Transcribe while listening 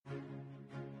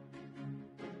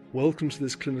Welcome to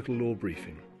this clinical law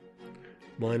briefing.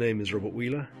 My name is Robert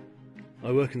Wheeler.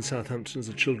 I work in Southampton as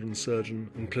a children's surgeon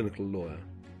and clinical lawyer.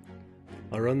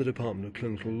 I run the Department of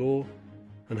Clinical Law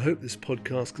and hope this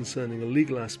podcast concerning a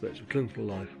legal aspect of clinical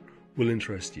life will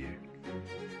interest you.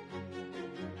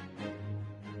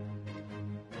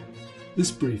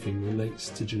 This briefing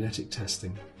relates to genetic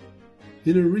testing.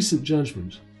 In a recent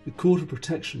judgment, the Court of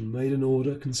Protection made an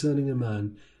order concerning a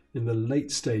man in the late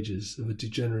stages of a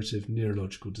degenerative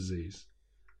neurological disease.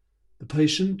 The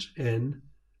patient, N,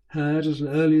 had at an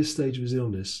earlier stage of his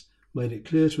illness made it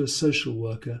clear to a social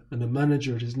worker and a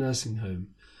manager at his nursing home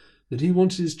that he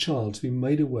wanted his child to be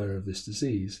made aware of this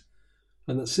disease,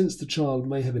 and that since the child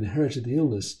may have inherited the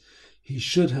illness, he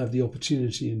should have the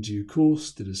opportunity in due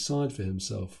course to decide for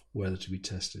himself whether to be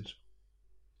tested.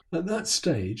 At that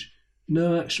stage,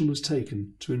 no action was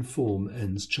taken to inform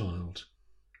N's child.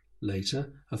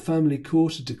 Later, a family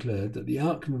court had declared that the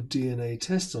outcome of DNA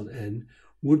tests on N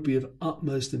would be of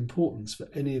utmost importance for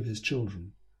any of his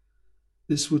children.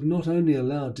 This would not only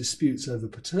allow disputes over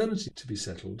paternity to be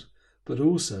settled, but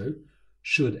also,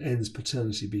 should N's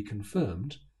paternity be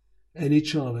confirmed, any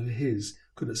child of his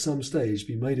could at some stage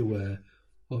be made aware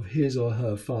of his or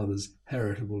her father's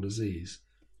heritable disease,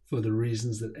 for the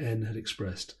reasons that N had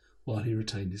expressed while he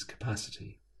retained his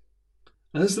capacity.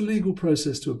 As the legal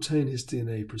process to obtain his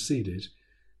DNA proceeded,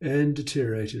 N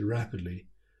deteriorated rapidly,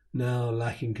 now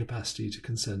lacking capacity to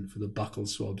consent for the buccal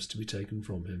swabs to be taken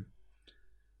from him.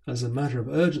 As a matter of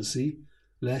urgency,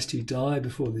 lest he die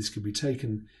before these could be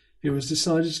taken, it was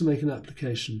decided to make an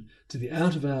application to the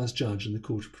out-of-hours judge in the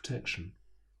Court of Protection.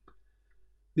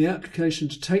 The application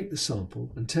to take the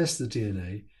sample and test the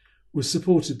DNA was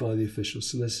supported by the official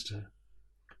solicitor,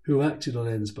 who acted on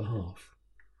N's behalf.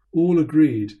 All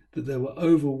agreed that there were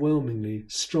overwhelmingly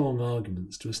strong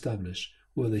arguments to establish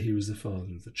whether he was the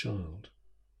father of the child.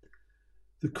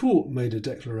 The court made a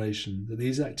declaration that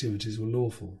these activities were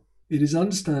lawful. It is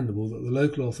understandable that the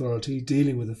local authority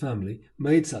dealing with the family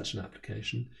made such an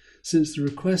application, since the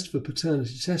request for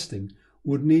paternity testing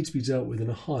would need to be dealt with in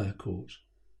a higher court.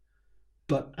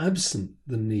 But absent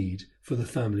the need for the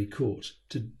family court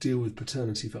to deal with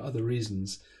paternity for other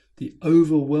reasons, the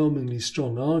overwhelmingly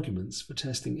strong arguments for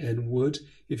testing N would,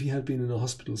 if he had been in a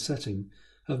hospital setting,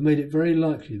 have made it very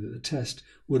likely that the test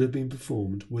would have been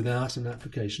performed without an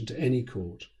application to any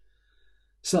court.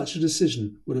 Such a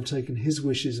decision would have taken his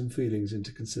wishes and feelings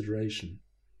into consideration.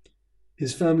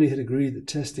 His family had agreed that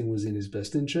testing was in his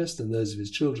best interest and those of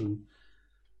his children,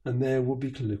 and there would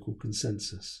be clinical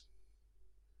consensus.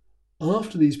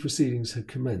 After these proceedings had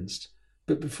commenced,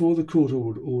 but before the court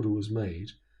order was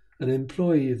made, an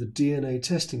employee of the DNA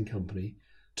testing company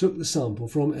took the sample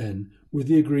from N with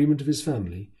the agreement of his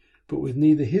family, but with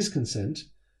neither his consent,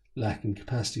 lacking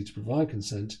capacity to provide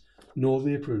consent, nor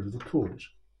the approval of the court.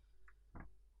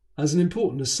 As an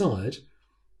important aside,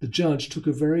 the judge took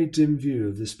a very dim view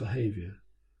of this behaviour.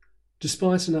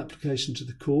 Despite an application to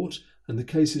the court and the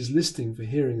case's listing for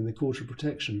hearing in the Court of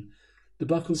Protection, the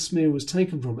buccal smear was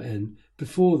taken from N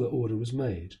before the order was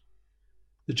made.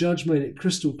 The judge made it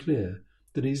crystal clear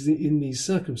that in these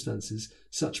circumstances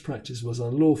such practice was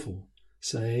unlawful,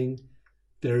 saying,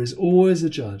 "There is always a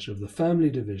judge of the family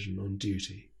division on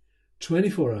duty,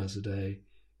 24 hours a day,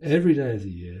 every day of the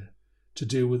year, to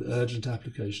deal with urgent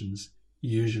applications,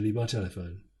 usually by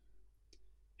telephone."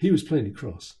 He was plainly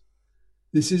cross.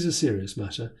 This is a serious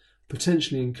matter,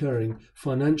 potentially incurring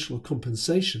financial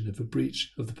compensation if a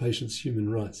breach of the patient's human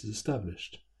rights is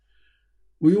established.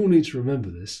 We all need to remember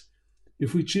this.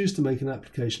 If we choose to make an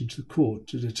application to the court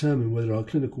to determine whether our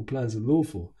clinical plans are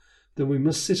lawful, then we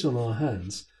must sit on our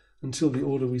hands until the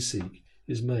order we seek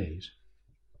is made.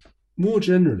 More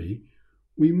generally,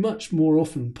 we much more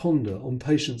often ponder on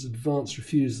patients' advance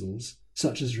refusals,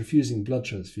 such as refusing blood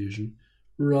transfusion,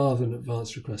 rather than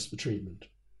advance requests for treatment.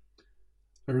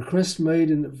 A request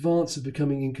made in advance of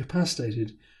becoming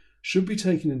incapacitated should be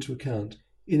taken into account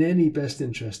in any best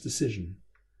interest decision.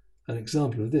 An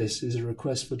example of this is a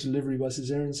request for delivery by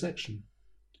caesarean section.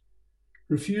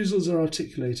 Refusals are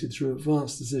articulated through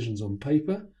advanced decisions on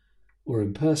paper or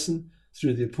in person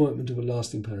through the appointment of a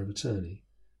lasting power of attorney.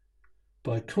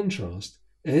 By contrast,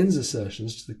 N's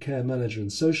assertions to the care manager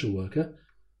and social worker,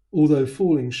 although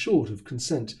falling short of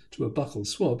consent to a buccal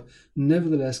swab,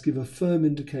 nevertheless give a firm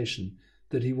indication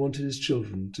that he wanted his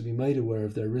children to be made aware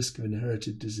of their risk of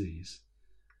inherited disease.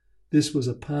 This was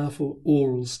a powerful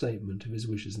oral statement of his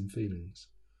wishes and feelings.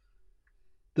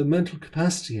 The Mental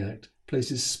Capacity Act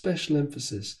places special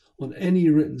emphasis on any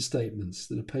written statements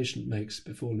that a patient makes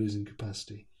before losing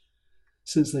capacity,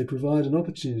 since they provide an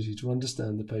opportunity to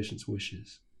understand the patient's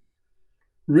wishes.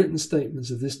 Written statements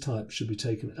of this type should be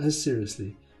taken as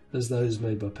seriously as those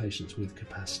made by patients with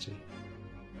capacity.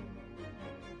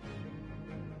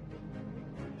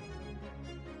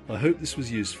 I hope this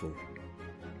was useful,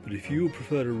 but if you would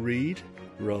prefer to read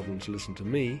rather than to listen to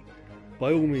me,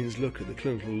 by all means look at the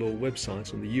Clinical Law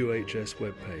website on the UHS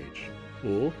webpage,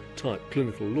 or type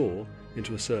Clinical Law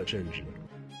into a search engine.